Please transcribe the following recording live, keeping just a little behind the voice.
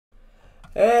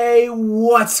Hey,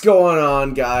 what's going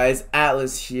on, guys?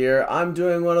 Atlas here. I'm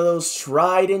doing one of those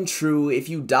tried and true, if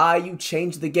you die, you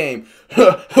change the game,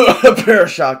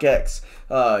 Parashock X,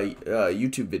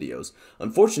 YouTube videos.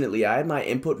 Unfortunately, I had my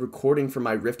input recording from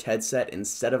my Rift headset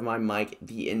instead of my mic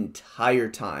the entire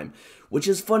time, which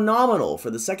is phenomenal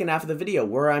for the second half of the video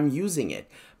where I'm using it.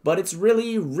 But it's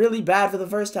really, really bad for the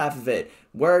first half of it,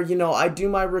 where, I do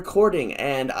my recording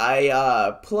and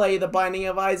I play The Binding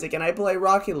of Isaac and I play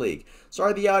Rocket League.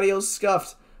 Sorry the audio's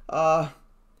scuffed.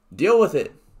 Deal with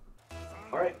it.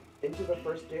 Alright, into the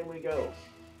first game we go.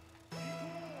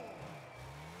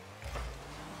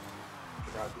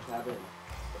 Forgot to tab in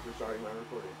after starting my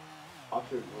recording. Off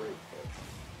to a great start.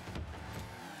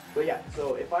 But yeah,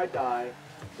 so if I die,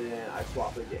 then I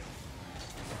swap the game.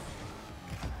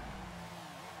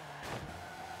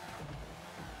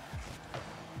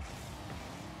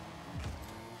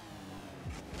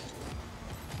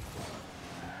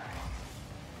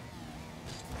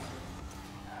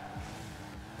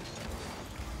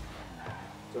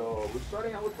 So we're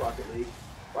starting out with Rocket League.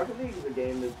 Rocket League is a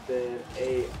game that's been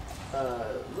a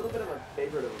little bit of a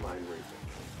favorite of mine recently.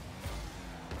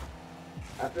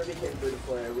 After it became free to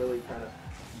play, I really kind of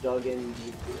dug in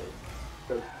deep to it.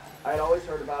 Because I had always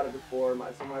heard about it before.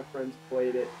 Some of my friends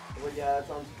played it. Well, yeah, it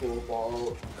sounds cool,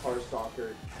 ball, car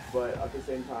soccer. But at the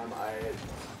same time,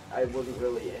 I wasn't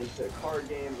really into card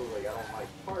games. I was like, I don't like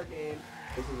card games.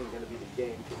 This isn't going to be the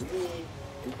game for me.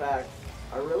 In fact,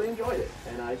 I really enjoyed it,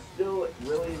 and I still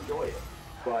really enjoy it,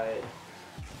 but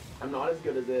I'm not as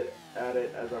good at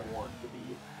it as I want to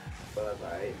be. But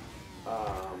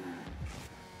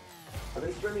I've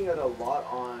been streaming it a lot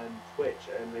on Twitch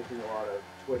and making a lot of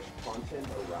Twitch content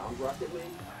around Rocket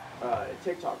League,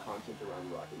 TikTok content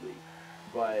around Rocket League,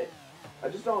 but I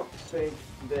just don't think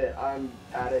that I'm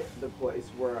at the place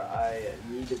where I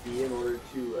need to be in order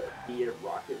to be a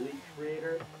Rocket League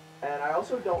creator. And I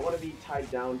also don't want to be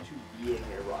tied down to being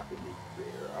a Rocket League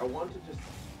creator. I want to just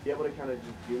be able to kind of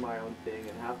just do my own thing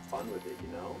and have fun with it, you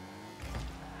know?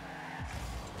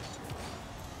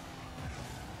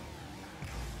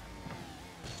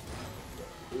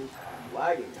 I'm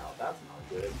lagging now. That's not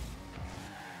good.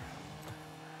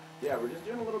 Yeah, we're just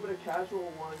doing a little bit of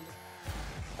casual ones.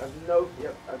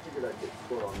 Yep, I figured I'd get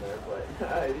score on there, but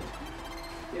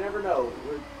you never know.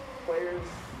 With players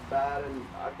bad and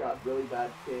I've got really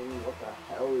bad ping. What the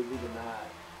hell is even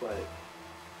that? But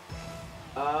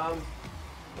I'm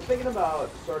thinking about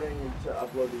starting to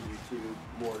upload to YouTube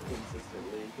more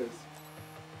consistently because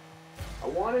I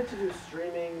wanted to do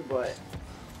streaming, but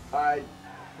life's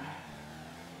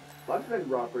been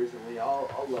rough recently.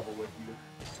 I'll level with you.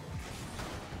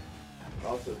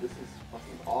 Also, this is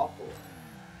fucking awful.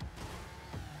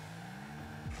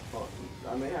 Oh,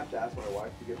 I may have to ask my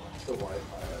wife to get off the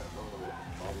Wi-Fi. I don't know what the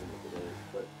problem with it is,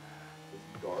 but it's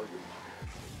garbage.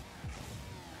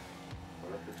 I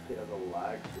wonder if this kid has a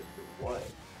lag shift or what.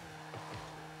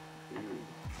 Dude.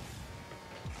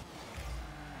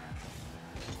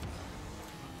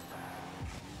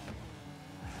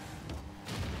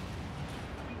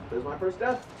 There's my first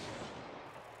death.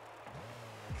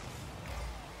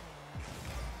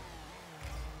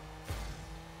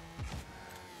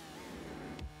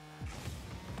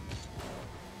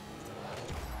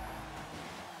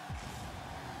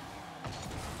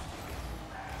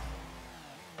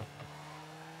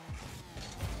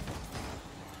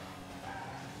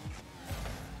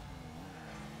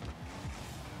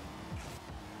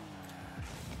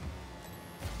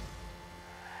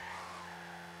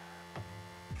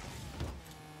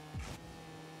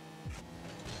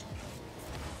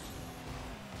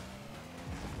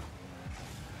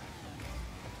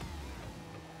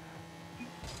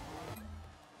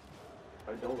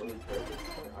 I don't really care at this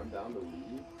point. I'm down to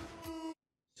leave.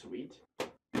 Sweet.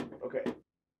 Okay.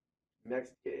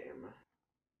 Next game.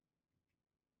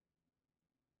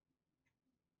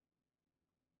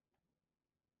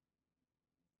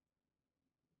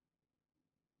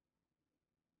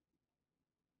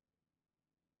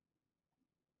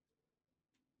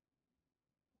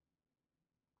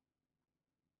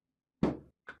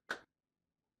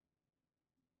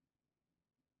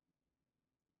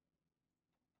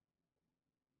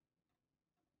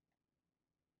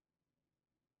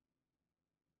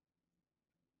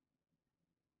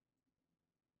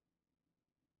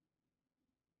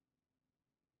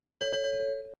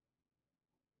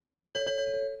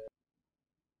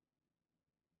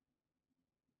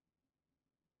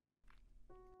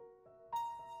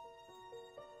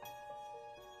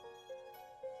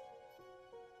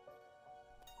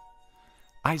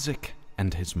 Isaac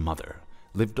and his mother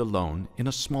lived alone in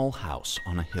a small house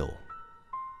on a hill.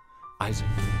 Isaac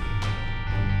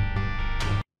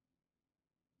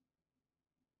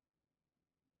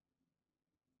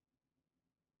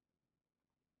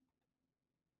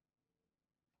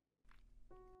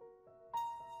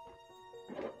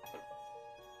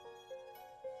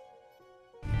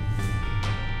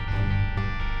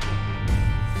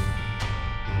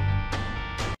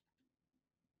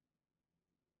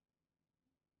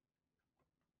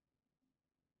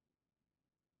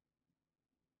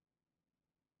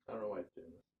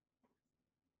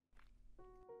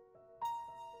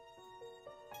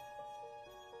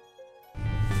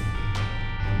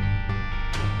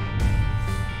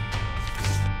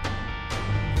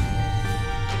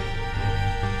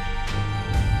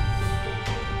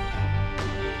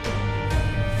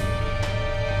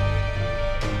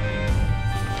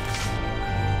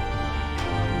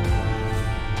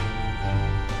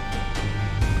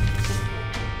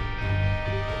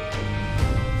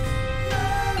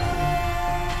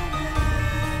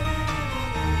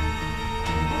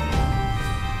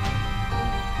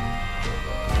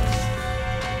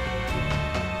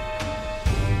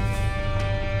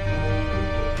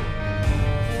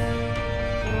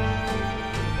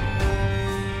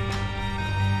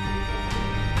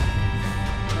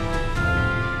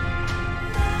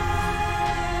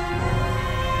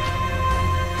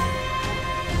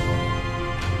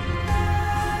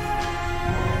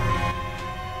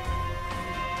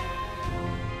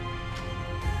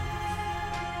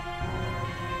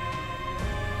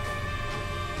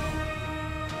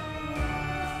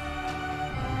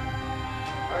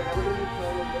Alright, now we're going to be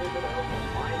playing a little bit of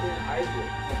Binding Isaac.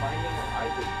 The Binding of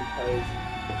Isaac, because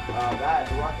that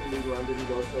Rocket League run didn't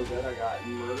go so good. I got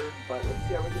murdered, but let's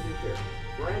see how we can do here.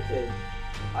 Granted,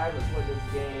 I haven't played this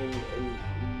game in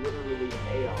literally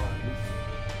aeons.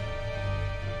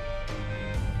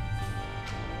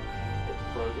 It's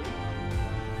frozen.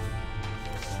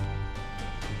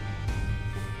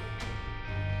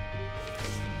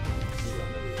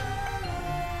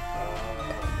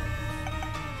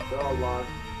 They're all lost.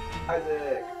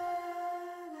 Isaac!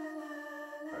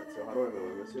 Alright, so how do I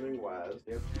move? I'm assuming WAS.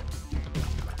 Yep.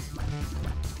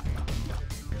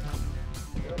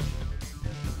 Good.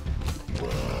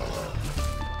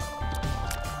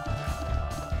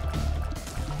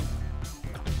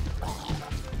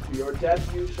 To your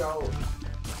death you shall...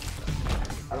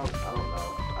 I don't know.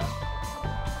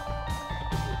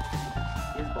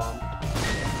 He's bombed.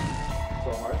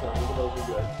 So hard, so none of those are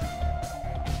good.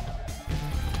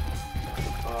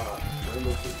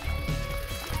 Rainbow Two.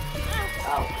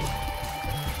 Ow.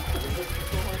 Is this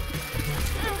so hard?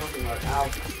 It's something hard. Ow.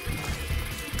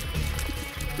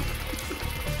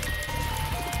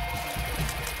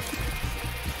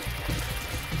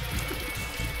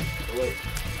 Wait.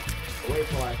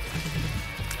 Fly.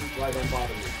 Fly don't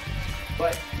bother me.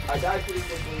 But I died pretty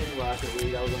quickly in Rocket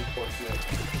League. That was unfortunate.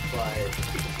 But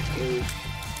it was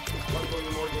luckily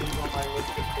more games on my list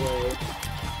to play.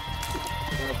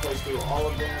 I'm gonna play through all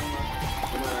of them,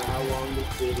 no matter how long this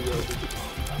video is.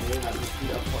 I may have to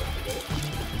speed up parts of it.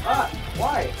 Ah!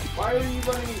 Why? Why are you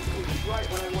running right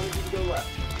when I wanted you to go left?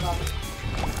 Stop it.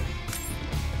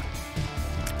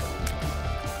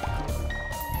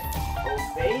 Oh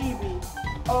baby!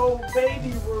 Oh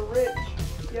baby, we're rich!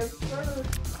 Yes sir!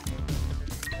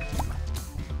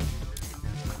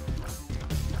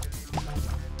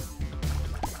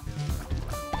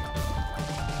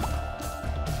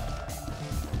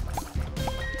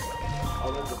 Oh,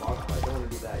 there's a boss fight. I don't want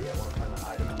to do that yet. I want to find the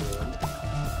item room.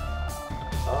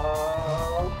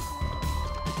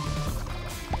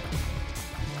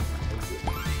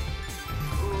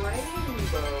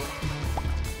 Rainbow.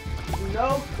 No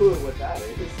clue what that is.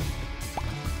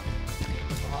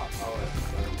 Oh, that's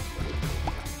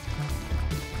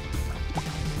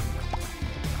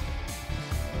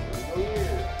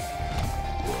weird.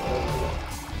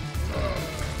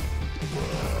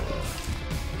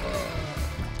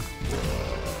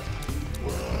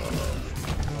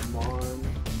 Come on,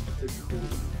 to cool.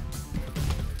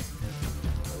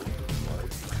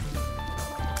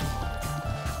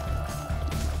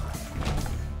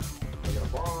 I got a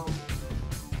bomb.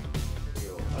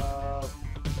 Go up.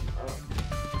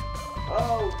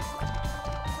 Oh!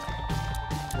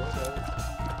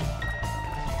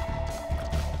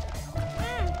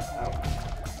 Ow.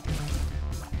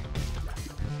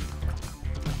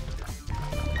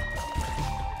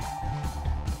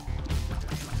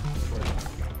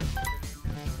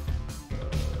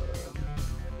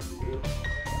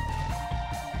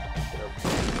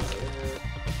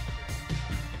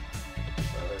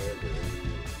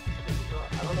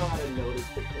 I don't know how to notice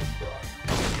the pit drop.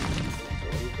 So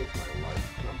let me fix my light.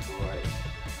 I'm bright.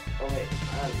 Oh hey,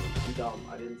 I'm dumb.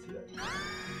 I didn't see that.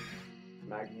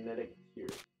 Magnetic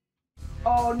here.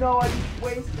 Oh no, I just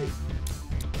wasted.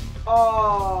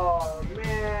 Oh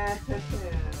man.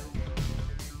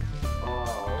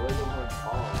 Oh, where's my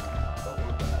bomb? Don't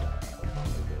want that. That's not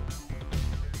very good.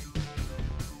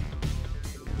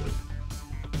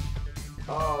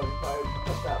 Oh, if I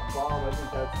put that bomb, I think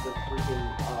that's the freaking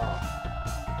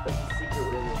that's the secret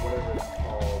room or whatever it's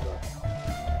called.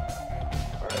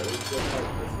 Alright, let's go fight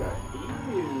this guy.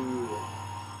 Ew.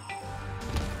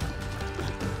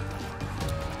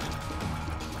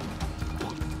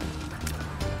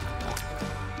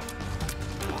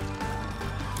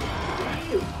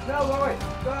 Ew. No, go away!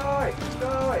 Go away! Go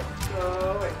away! Go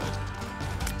away!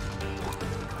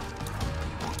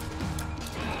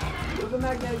 What does the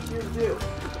magnetic gear do?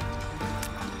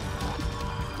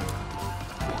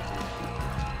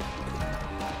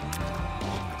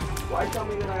 Why tell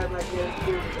me that I have magnetic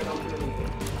gears if I don't do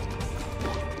anything?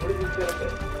 What is this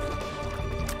benefit?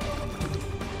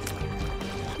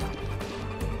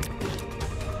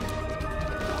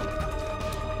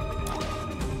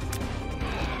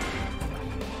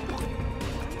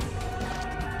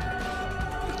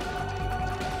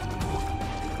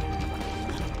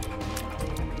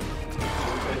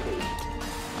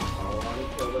 I want to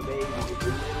kill the baby. Leave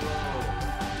me alone.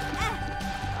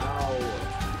 Ow.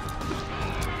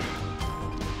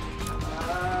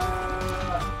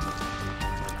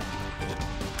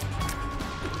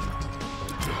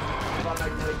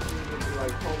 Magnetic gears would be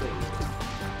like homing.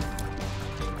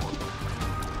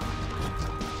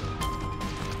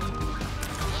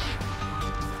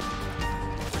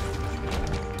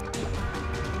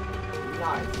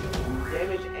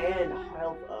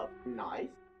 health up. Nice.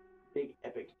 Big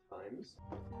epic times.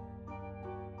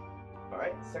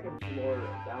 Alright, second floor,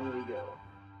 down we go.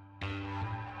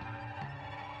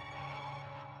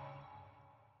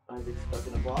 I get stuck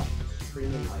in a box,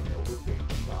 screaming like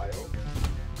Overcooked style.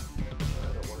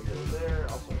 I don't want to go there.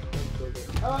 Also, I can't go there.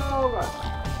 Oh, God!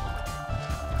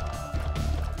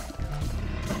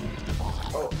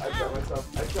 Oh, I shot myself.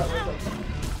 I shot myself.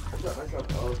 I shot myself.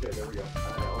 Oh, okay, there we go. I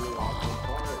only lost one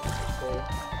part. Okay.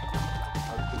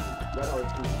 RT. Red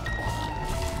RT.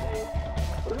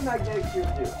 What does a magnetic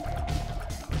cube do?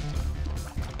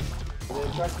 Do they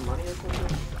attract money or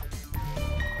something?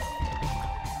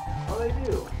 Oh, they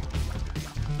do.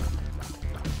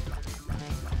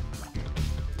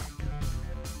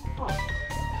 Huh.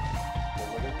 Well,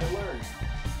 what did you learn?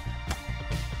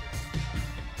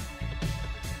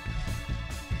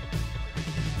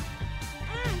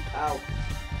 Ow.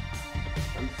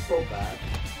 I'm so bad.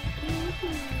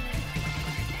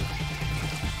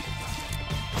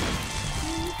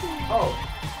 Oh.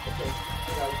 Okay. I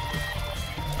got it.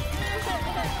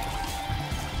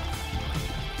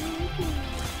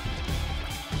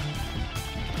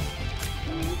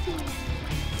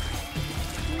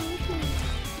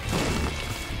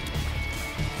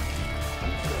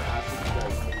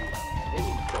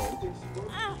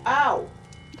 Ow!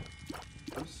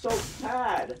 I'm so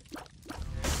bad.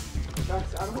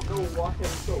 That's, I don't know why I'm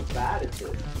so bad at this.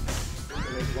 It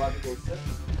makes logical sense.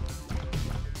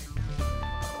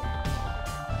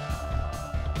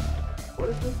 What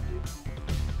does this do?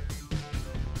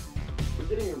 I'm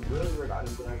getting a really weird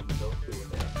items that I can go through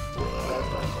with that. That's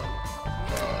not fun.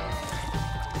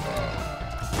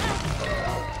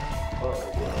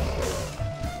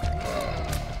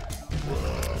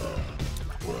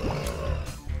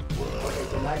 Okay,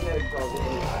 so magnetic probably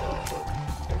any item, so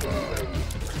I can be very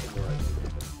useful in the right direction.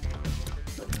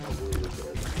 That's probably really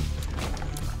good.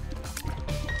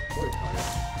 Very tired.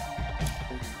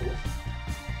 Cool.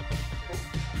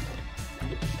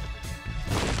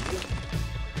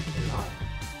 Not.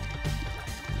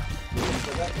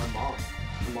 So that's my mom.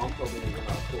 My mom told me you're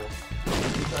not cool.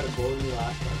 She tried to bully me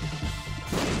last time.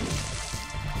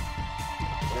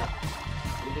 Yeah.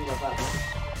 What do you think about that, man?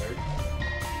 Third?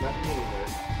 Nothing really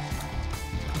weird.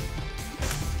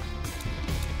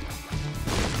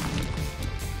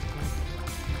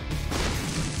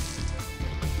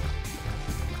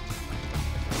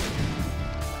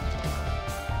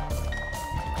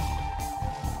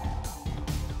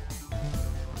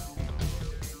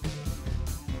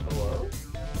 Hello?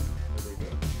 There we go.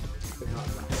 Could not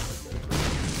sound like that.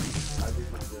 I just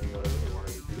was doing whatever he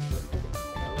wanted to do for a second.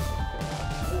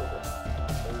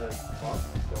 And the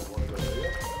bosses don't want to go there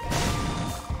yet.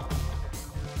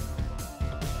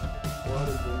 What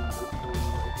is in this room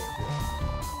right there?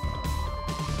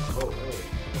 Oh, hey.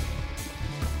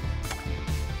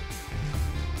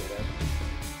 Get it?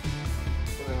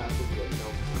 I'm gonna have to get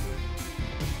help from this.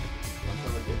 I'm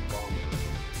trying to get bombed.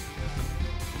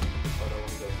 I don't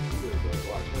want to go through here, but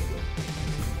watch my go.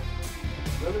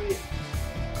 Remember the...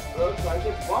 Looks like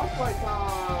it's boss fight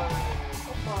time!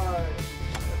 Bye-bye!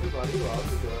 Everybody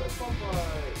loves a good boss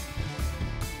fight!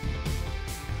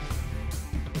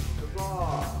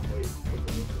 Huzzah! Wait, what's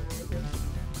the next one again?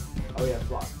 Oh yeah,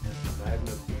 block. I have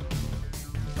no team.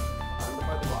 Time to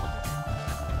fight the boss.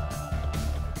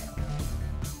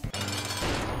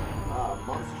 Ah,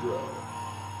 Monstro.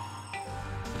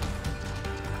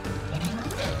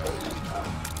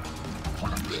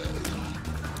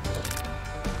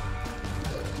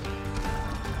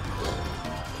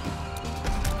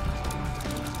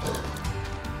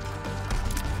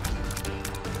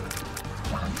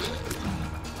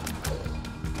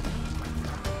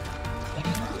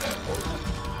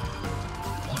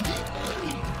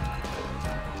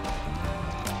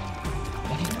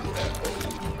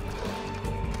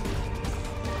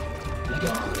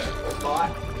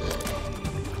 Bot.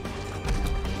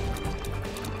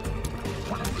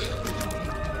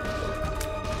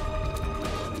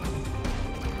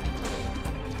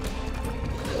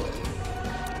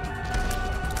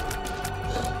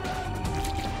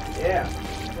 Yeah,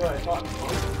 that's what I thought.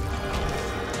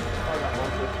 Oh, that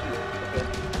one was here. Okay.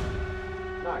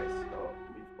 Nice. Oh,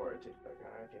 before I take that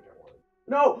guy, I think I want it.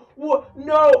 No! What?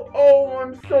 No! Oh,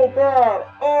 I'm so bad!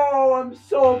 Oh, I'm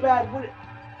so bad! What?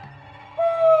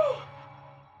 Oh!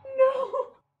 No!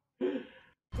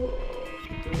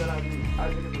 And then I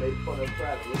just made fun of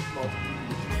Brad with small TV.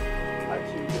 I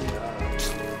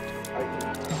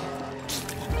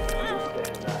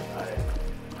understand that I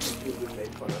completely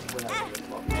made fun of Brad with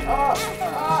small TV.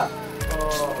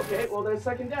 Oh, okay, well there's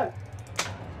second death.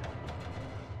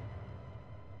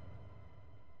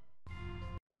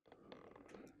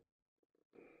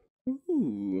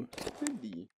 Ooh,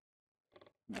 pretty.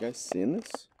 You guys seeing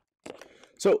this?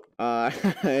 So,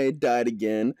 I died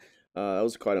again. That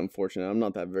was quite unfortunate. I'm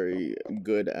not that very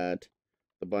good at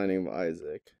the Binding of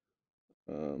Isaac.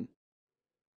 Can't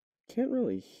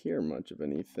really hear much of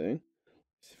anything.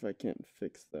 See if I can't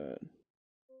fix that.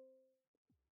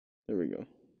 There we go.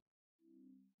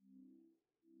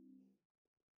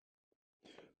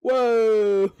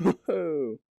 Whoa!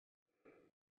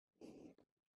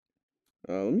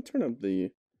 Let me turn up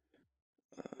the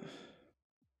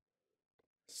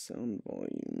sound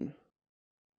volume.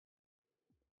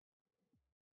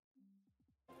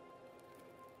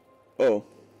 Oh.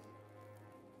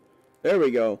 There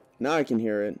we go. Now I can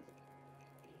hear it.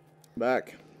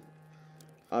 Back.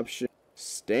 Option.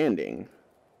 Standing.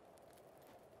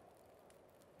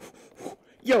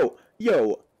 Yo!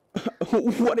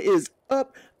 What is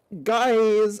up,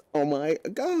 guys? Oh my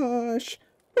gosh!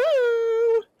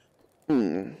 Woo!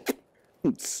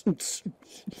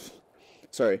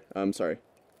 Sorry, I'm sorry.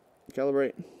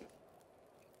 Calibrate.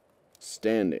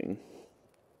 Standing.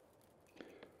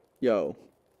 Yo,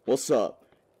 what's up?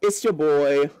 It's your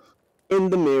boy in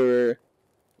the mirror,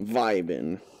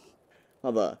 vibing.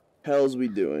 How the hell's we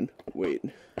doing? Wait.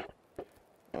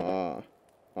 Ah.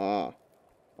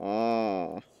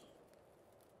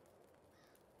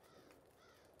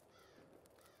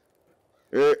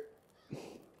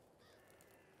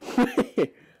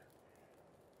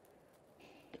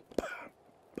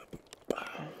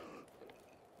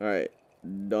 Alright,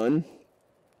 done.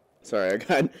 Sorry, I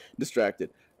got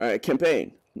distracted. Alright,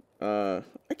 campaign. Why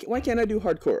can't I do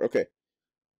hardcore? Okay.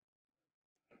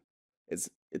 It's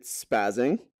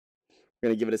spazzing. We're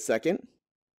gonna give it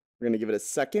a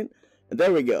second. And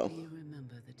there we go. Do you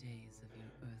remember the days of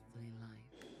your earthly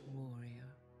life,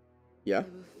 warrior? Yeah. They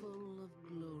were full of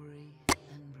glory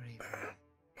and bravery.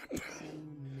 So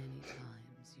many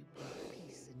times you brought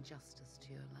peace and justice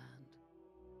to your land.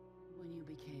 When you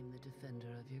became the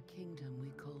defender of your kingdom, we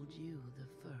called you the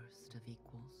first of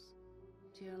equals.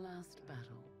 To your last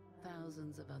battle,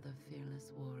 thousands of other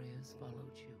fearless warriors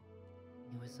followed you.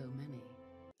 You were so many.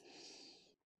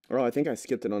 Oh, I think I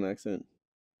skipped it on accident.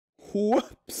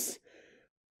 Whoops!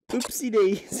 Oopsie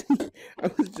days.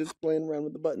 I was just playing around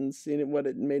with the buttons, seeing what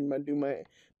it made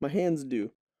my hands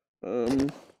do. Oh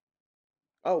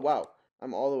wow,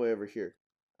 I'm all the way over here,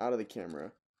 out of the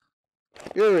camera.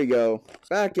 Here we go,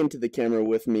 back into the camera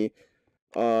with me.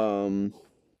 So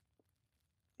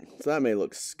that may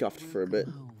look scuffed for a bit.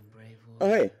 Home, brave Oh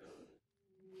warrior. hey.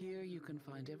 Here you can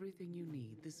find everything you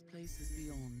need. This place is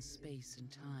beyond space and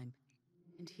time.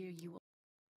 And here you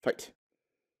Fight.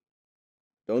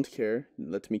 Don't care,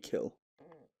 let me kill.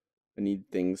 I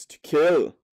need things to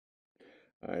kill.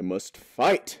 I must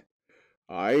fight.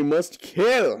 I must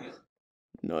kill.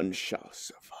 None shall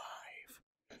survive.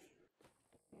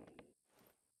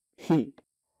 I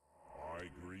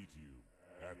greet you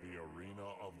at the arena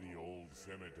of the old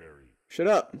cemetery. Shut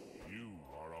up. You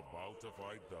are about to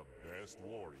fight the best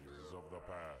warriors of the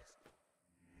past.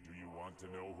 Do you want to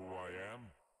know who I am?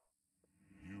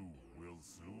 You will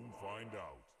soon find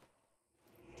out.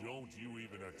 Don't you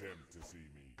even attempt to see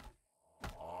me.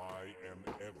 I am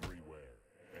everywhere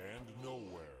and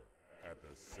nowhere at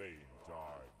the same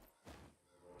time.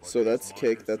 But So that's this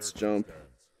kick, minor that's jump.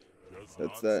 circumstance does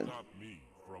That's not that. stop me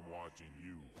from watching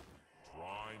you.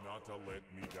 Try not to let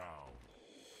me down.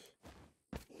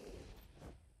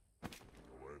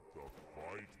 Let the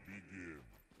fight begin.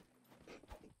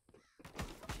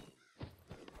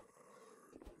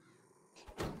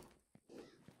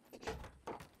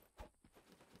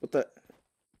 What the?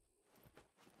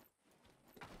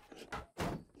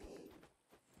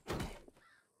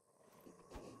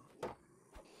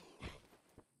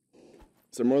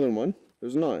 Is there more than one?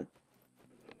 There's not.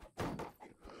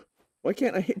 Why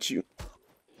can't I hit you?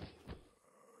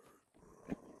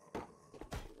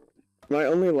 Am I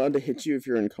only allowed to hit you if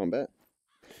you're in combat?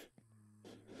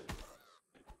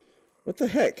 What the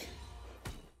heck?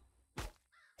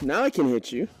 Now I can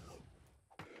hit you.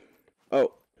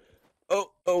 Oh.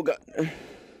 Oh god.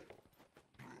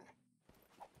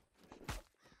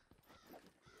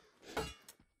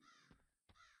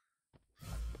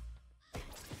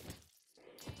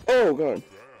 Oh god.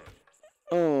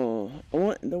 Oh, I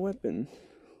want the weapon.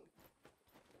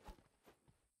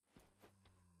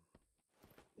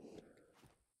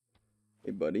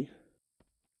 Hey, buddy.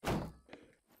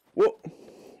 Whoa.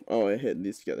 Oh, I hit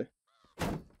these together.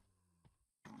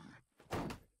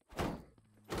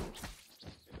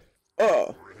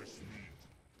 Oh.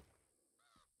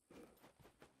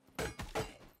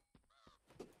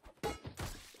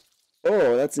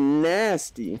 Oh, that's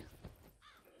nasty.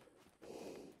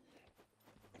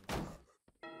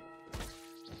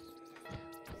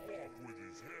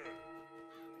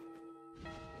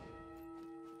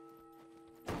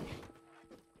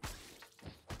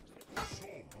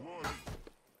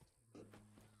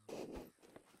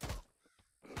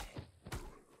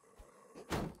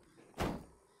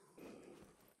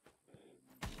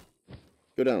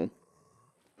 Go down.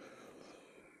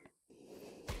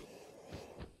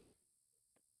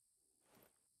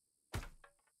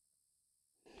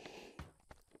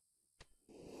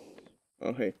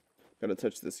 Oh, hey. Gotta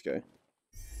touch this guy.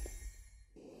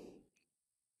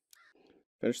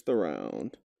 Finish the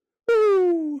round.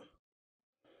 Woo!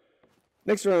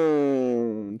 Next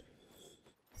round.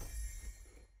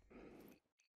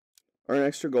 Earn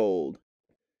extra gold.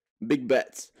 Big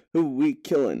bets. Who we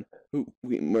killing? Who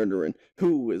we murdering?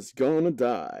 Who is gonna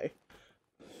die?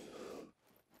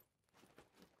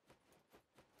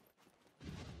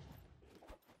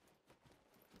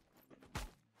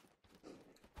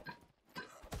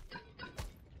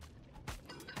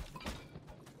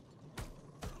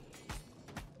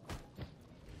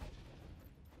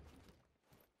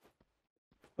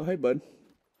 Oh, hey, bud.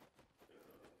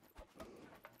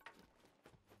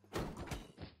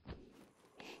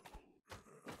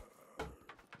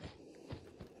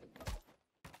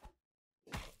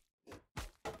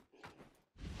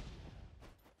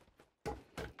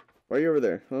 Why are you over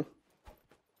there, huh?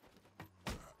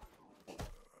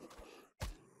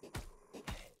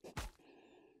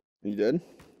 You dead?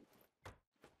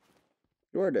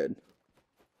 You are dead.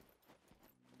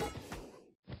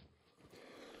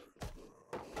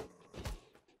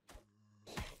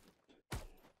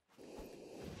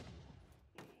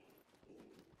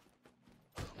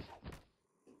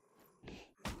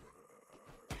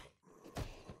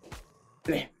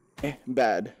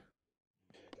 Bad.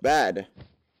 Bad.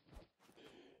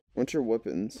 What's your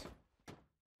weapons?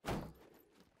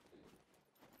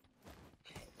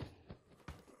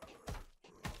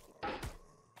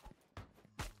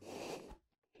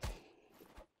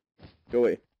 Go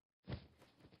away.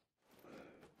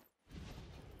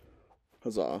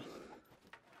 Huzzah.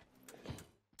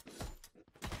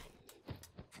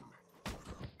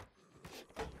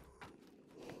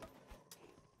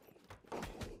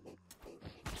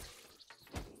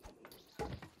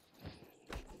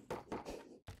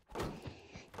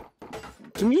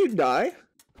 Can you die?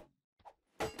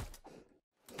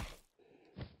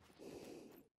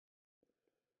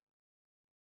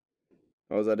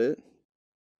 Oh, is that it?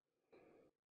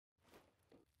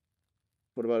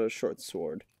 What about a short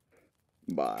sword?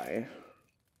 Bye.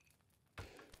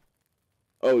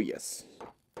 Oh, yes.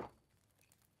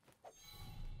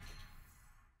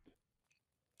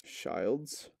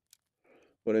 Childs?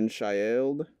 Wooden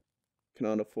child?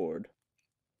 Cannot afford.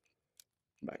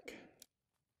 Back.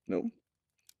 Nope.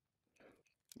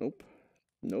 Nope.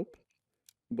 Nope.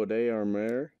 Baudet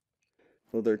armor.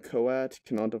 Leather coat.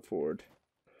 Cannot afford.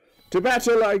 To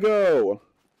battle I go!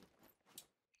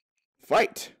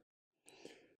 Fight!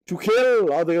 To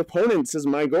kill all the opponents is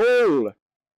my goal!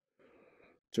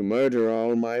 To murder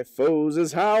all my foes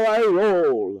is how I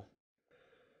roll!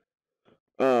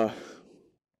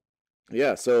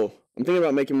 Yeah, so I'm thinking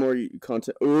about making more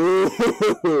content.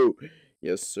 Ooh!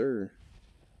 Yes, sir.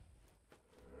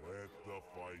 Let the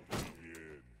fight begin.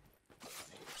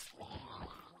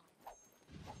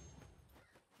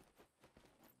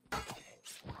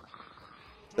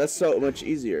 That's so much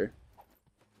easier.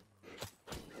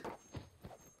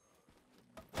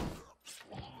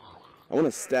 I want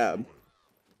to stab.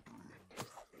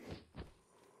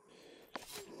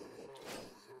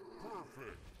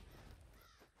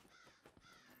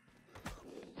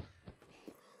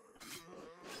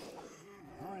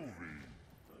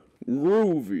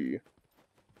 Groovy.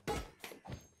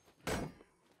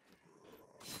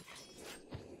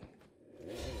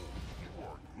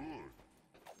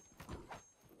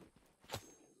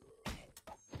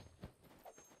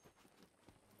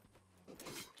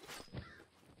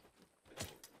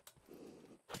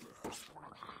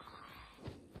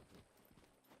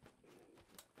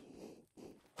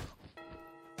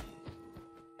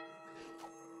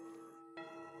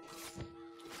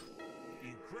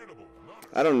 Incredible.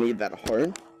 I don't need that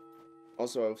heart.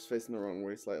 Also, I was facing the wrong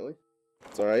way slightly.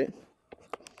 It's alright.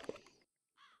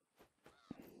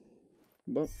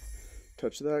 But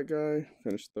touch that guy.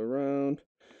 Finish the round.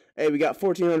 Hey, we got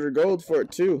 1,400 gold for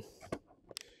it too.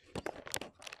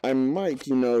 I might,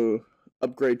 you know,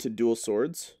 upgrade to dual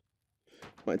swords.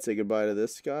 Might say goodbye to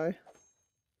this guy.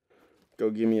 Go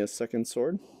give me a second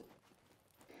sword.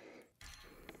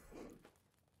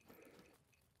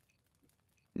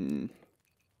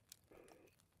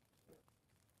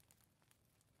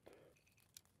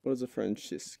 What is a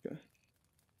Francisca?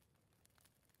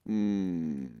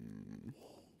 Boom.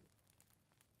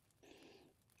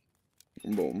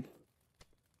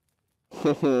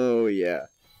 Oh, yeah.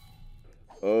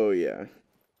 Oh, yeah.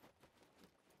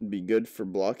 It'd be good for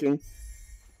blocking.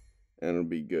 And it'll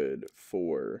be good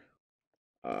for,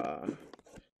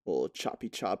 A little choppy,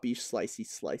 slicey,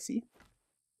 slicey.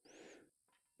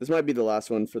 This might be the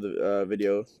last one for the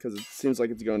video because it seems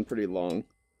like it's going pretty long.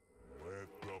 Let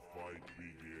the fight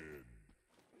begin.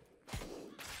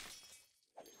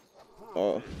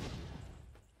 Oh.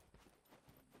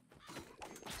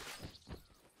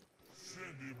 Send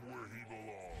him where he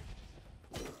belongs.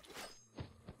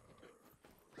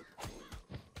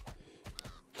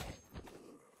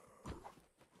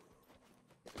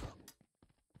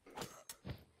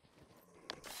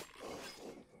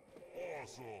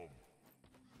 Awesome.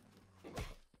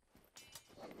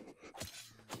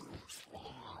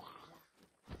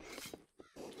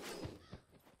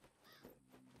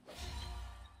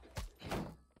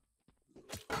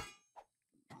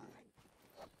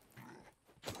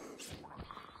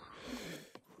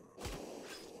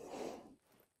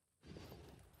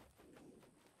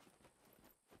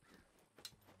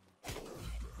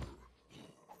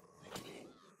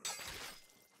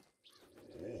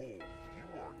 Oh, you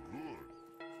are good.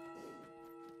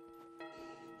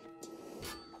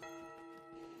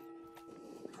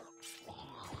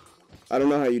 I don't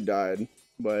know how you died,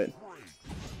 but Great.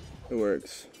 it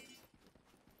works.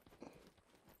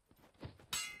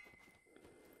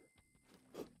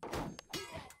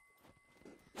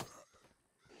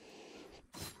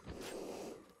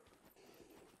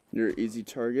 You're an easy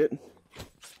target.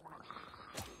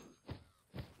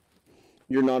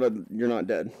 You're not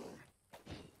dead.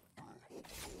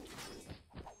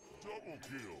 Double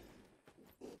kill.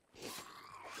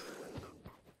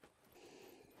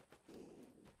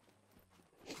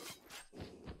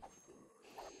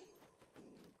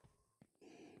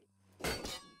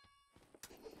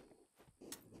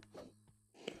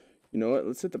 You know what?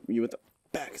 Let's hit you with the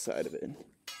backside of it.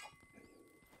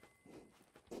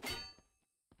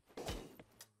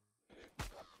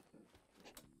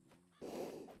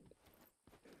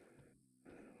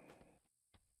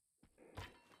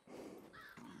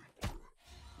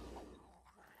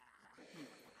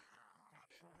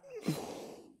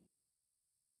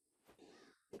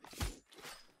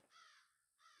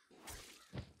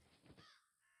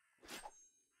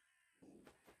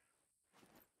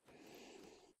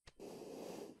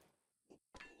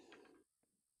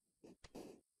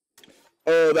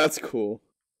 Oh, that's cool.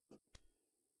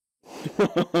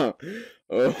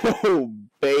 Oh,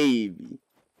 baby.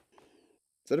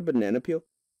 Is that a banana peel?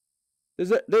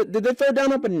 Did they throw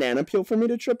down a banana peel for me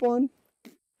to trip on?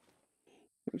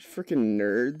 Those freaking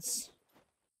nerds.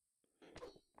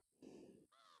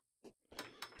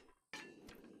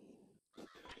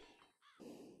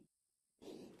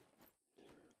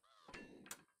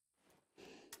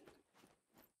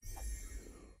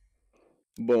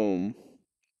 Boom.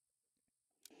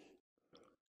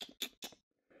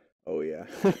 Oh, yeah.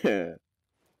 Where's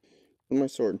my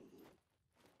sword?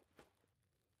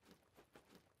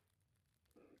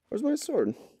 Where's my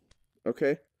sword?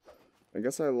 Okay. I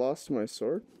guess I lost my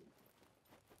sword.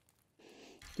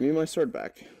 Give me my sword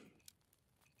back.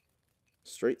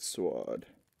 Straight sword.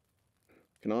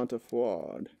 Cannot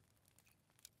afford.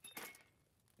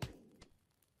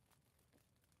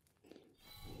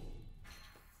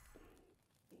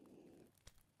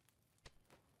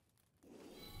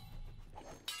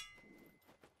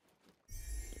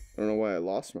 I don't know why I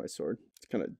lost my sword. It's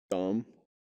kind of dumb.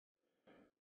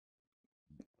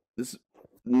 This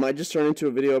might just turn into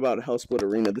a video about Hellsplit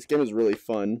Arena. This game is really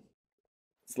fun.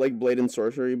 It's like Blade and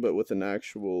Sorcery, but with an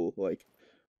actual, like,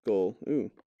 goal.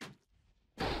 Ooh.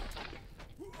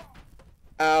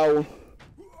 Ow.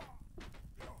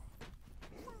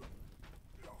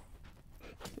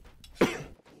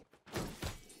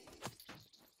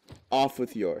 Off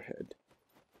with your head.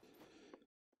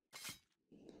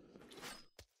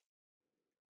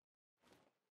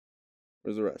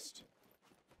 Where's the rest?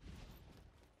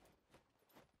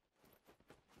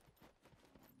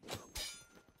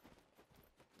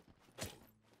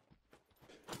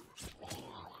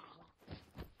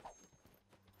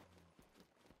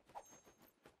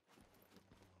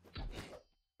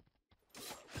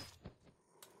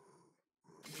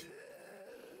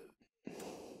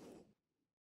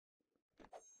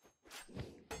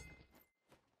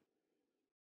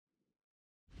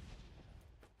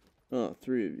 Oh,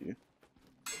 3 of you.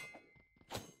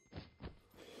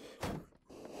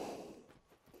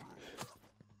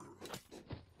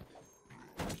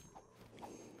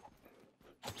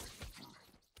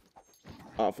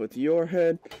 Off with your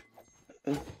head.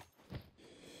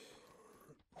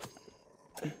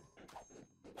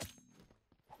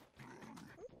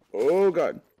 Oh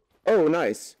god. Oh,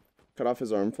 nice. Cut off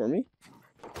his arm for me.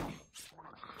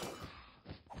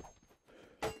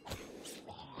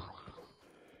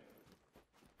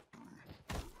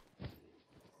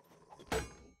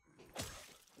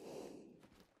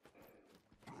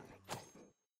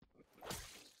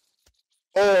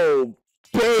 Oh,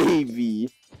 baby.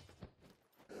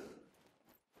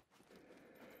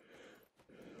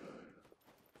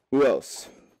 Who else?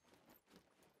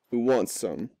 Who wants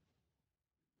some?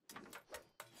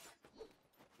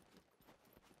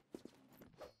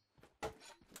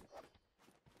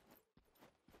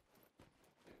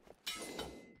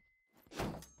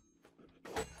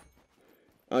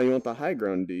 Oh, you want the high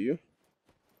ground, do you?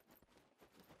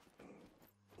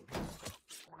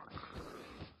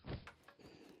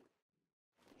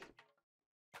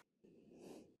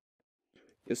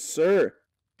 Yes, sir.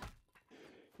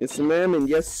 Yes, ma'am, and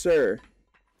yes, sir.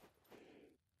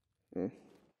 Oh.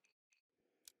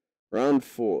 Round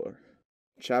 4,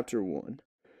 Chapter 1.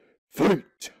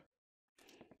 Fight!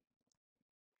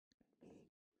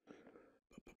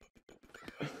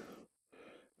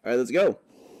 Alright, let's go.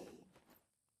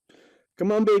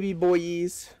 Come on, baby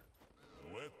boys.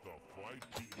 Let the fight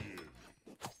begin.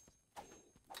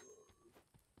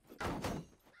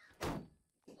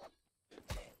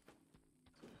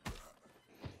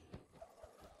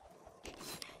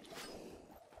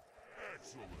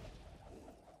 Excellent.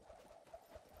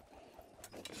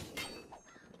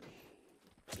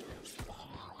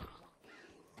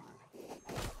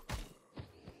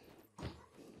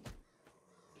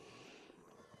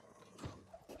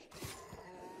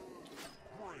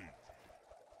 Great.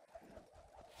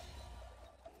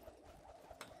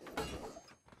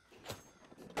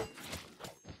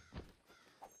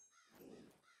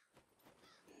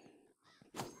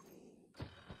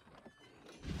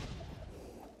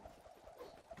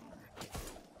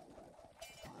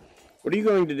 What are you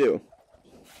going to do? You are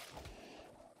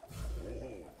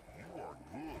good. Not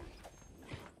bad.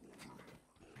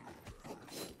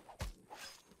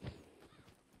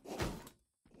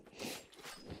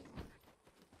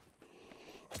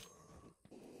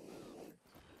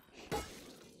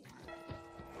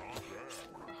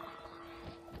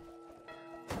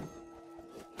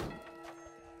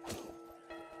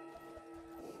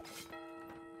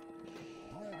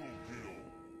 Brutal kill.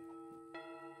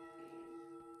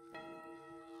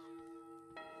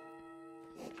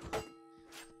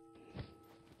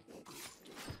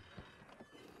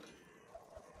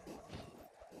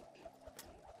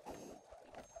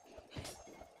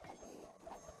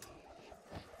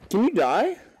 Can you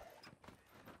die?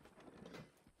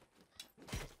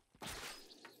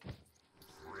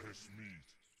 Fresh meat.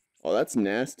 Oh, that's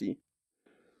nasty.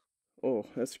 Oh,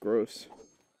 that's gross.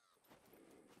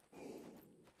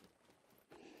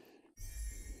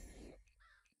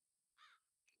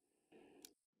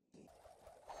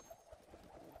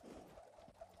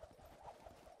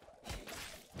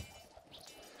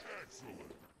 Excellent.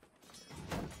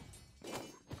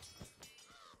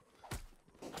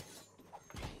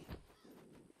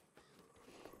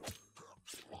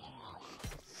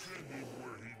 Send him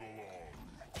where he belongs.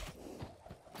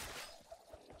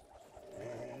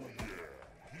 Oh yeah,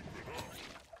 keep it up.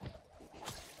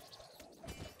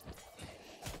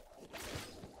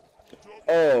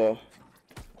 Oh.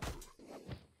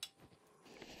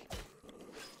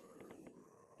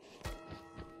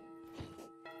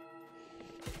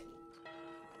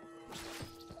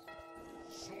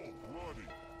 So bloody.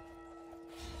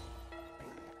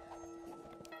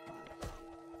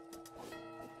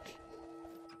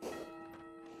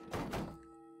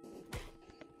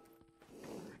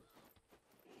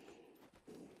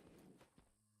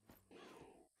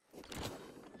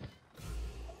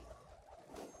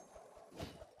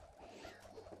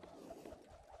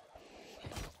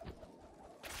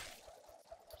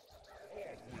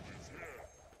 Off with his head.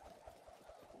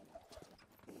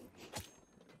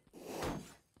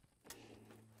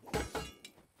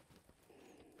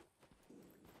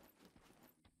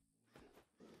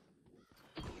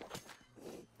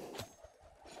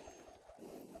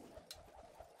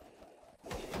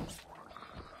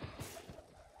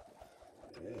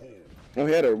 Oh,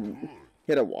 he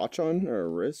had a watch on, or a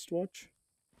wristwatch?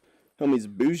 Homie's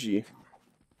bougie.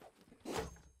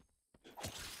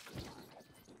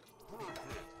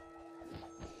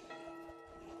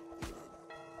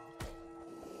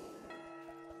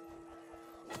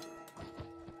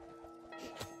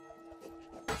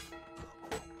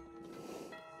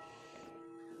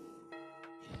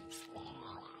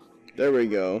 There we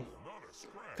go. Not a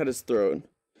scratch. Cut his throat.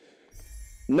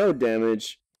 No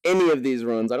damage. Any of these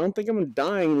runs. I don't think I'm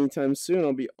dying anytime soon,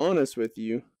 I'll be honest with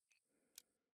you.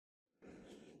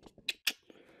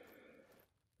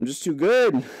 I'm just too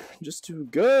good. Just too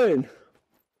good.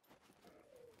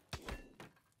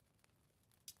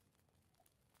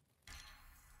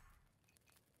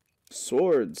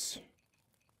 Swords.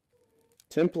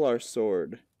 Templar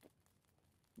sword.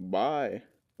 Bye.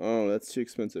 Oh, that's too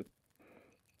expensive.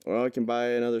 Well, I can buy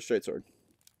another straight sword.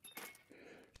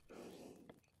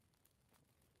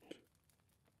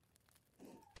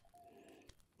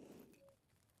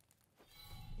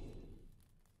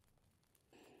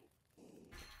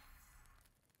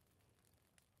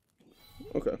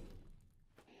 Okay.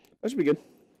 That should be good.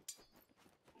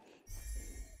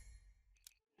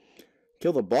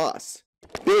 Kill the boss.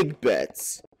 Big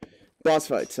bets. Boss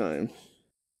fight time.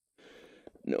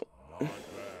 No. Not bad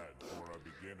for a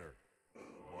beginner.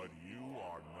 But you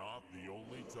are not the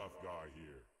only tough guy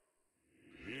here.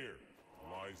 Here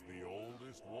lies the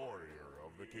oldest warrior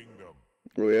of the kingdom.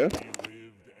 Oh, yeah? He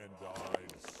lived and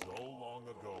died so long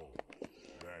ago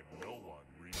that no one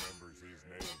remembers his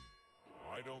name.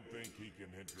 I don't think he can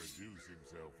introduce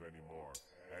himself anymore,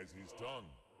 as his tongue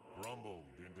crumbled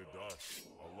into dust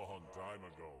a long time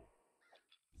ago.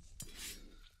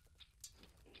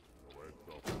 Let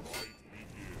the fight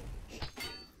begin.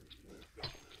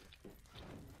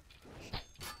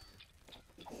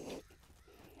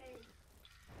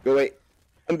 Go away.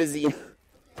 I'm busy.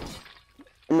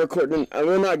 I'm recording. I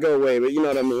will not go away, but you know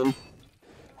what I mean.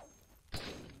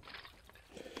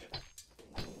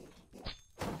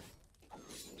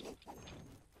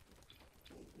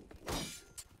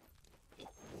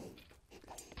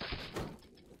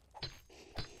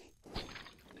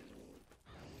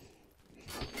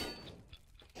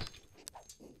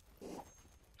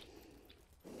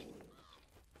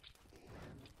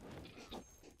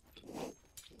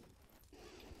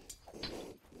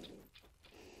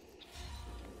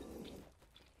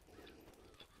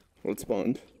 Well, it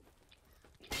spawned.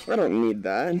 I don't need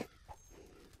that.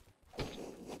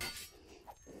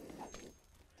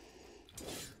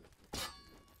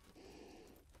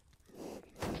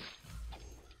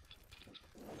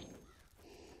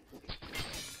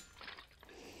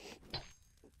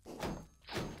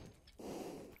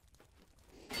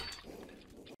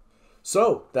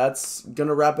 So, that's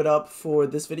gonna wrap it up for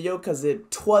this video, because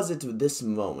it was at this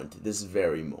moment, this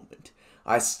very moment,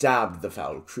 I stabbed the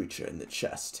foul creature in the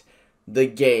chest. The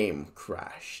game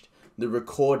crashed. The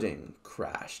recording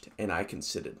crashed, and I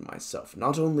considered myself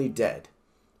not only dead,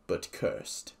 but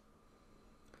cursed.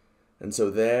 And so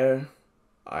there,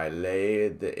 I lay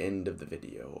at the end of the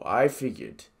video. I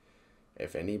figured,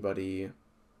 if anybody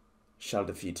shall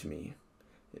defeat me,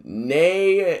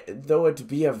 nay, though it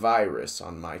be a virus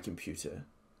on my computer,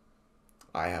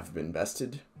 I have been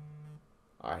bested,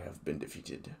 I have been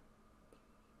defeated,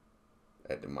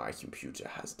 and my computer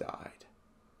has died.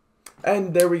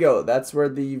 And there we go. That's where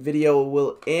the video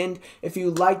will end. If you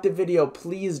liked the video,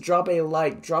 please drop a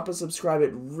like, drop a subscribe.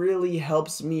 It really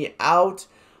helps me out.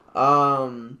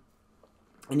 And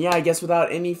yeah, I guess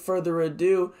without any further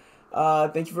ado,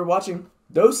 thank you for watching.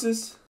 Doses.